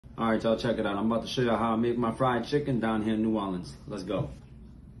All right, y'all, check it out. I'm about to show you how I make my fried chicken down here in New Orleans. Let's go.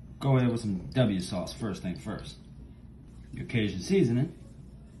 Go ahead with some W sauce, first thing first. Your Cajun seasoning.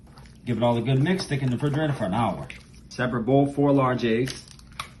 Give it all a good mix, stick in the refrigerator for an hour. Separate bowl, 4 large eggs.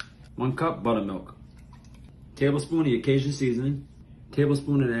 1 cup buttermilk. Tablespoon of your Cajun seasoning.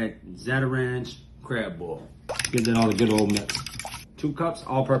 Tablespoon of that Zatarain's crab boil. Give that all a good old mix. 2 cups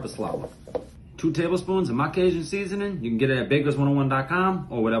all-purpose flour. 2 tablespoons of my Cajun seasoning. You can get it at bakers101.com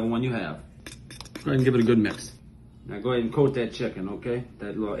or whatever one you have. Go ahead and give it a good mix. Now go ahead and coat that chicken, okay?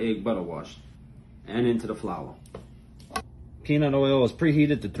 That little egg butter wash. And into the flour. Peanut oil is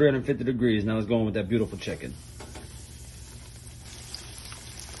preheated to 350 degrees. Now let's go in with that beautiful chicken.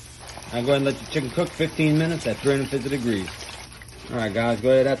 Now go ahead and let your chicken cook 15 minutes at 350 degrees. All right, guys,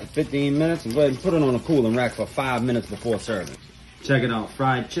 go ahead after 15 minutes and go ahead and put it on a cooling rack for 5 minutes before serving. Check it out,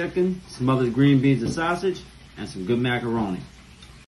 fried chicken, smothered green beans and sausage, and some good macaroni.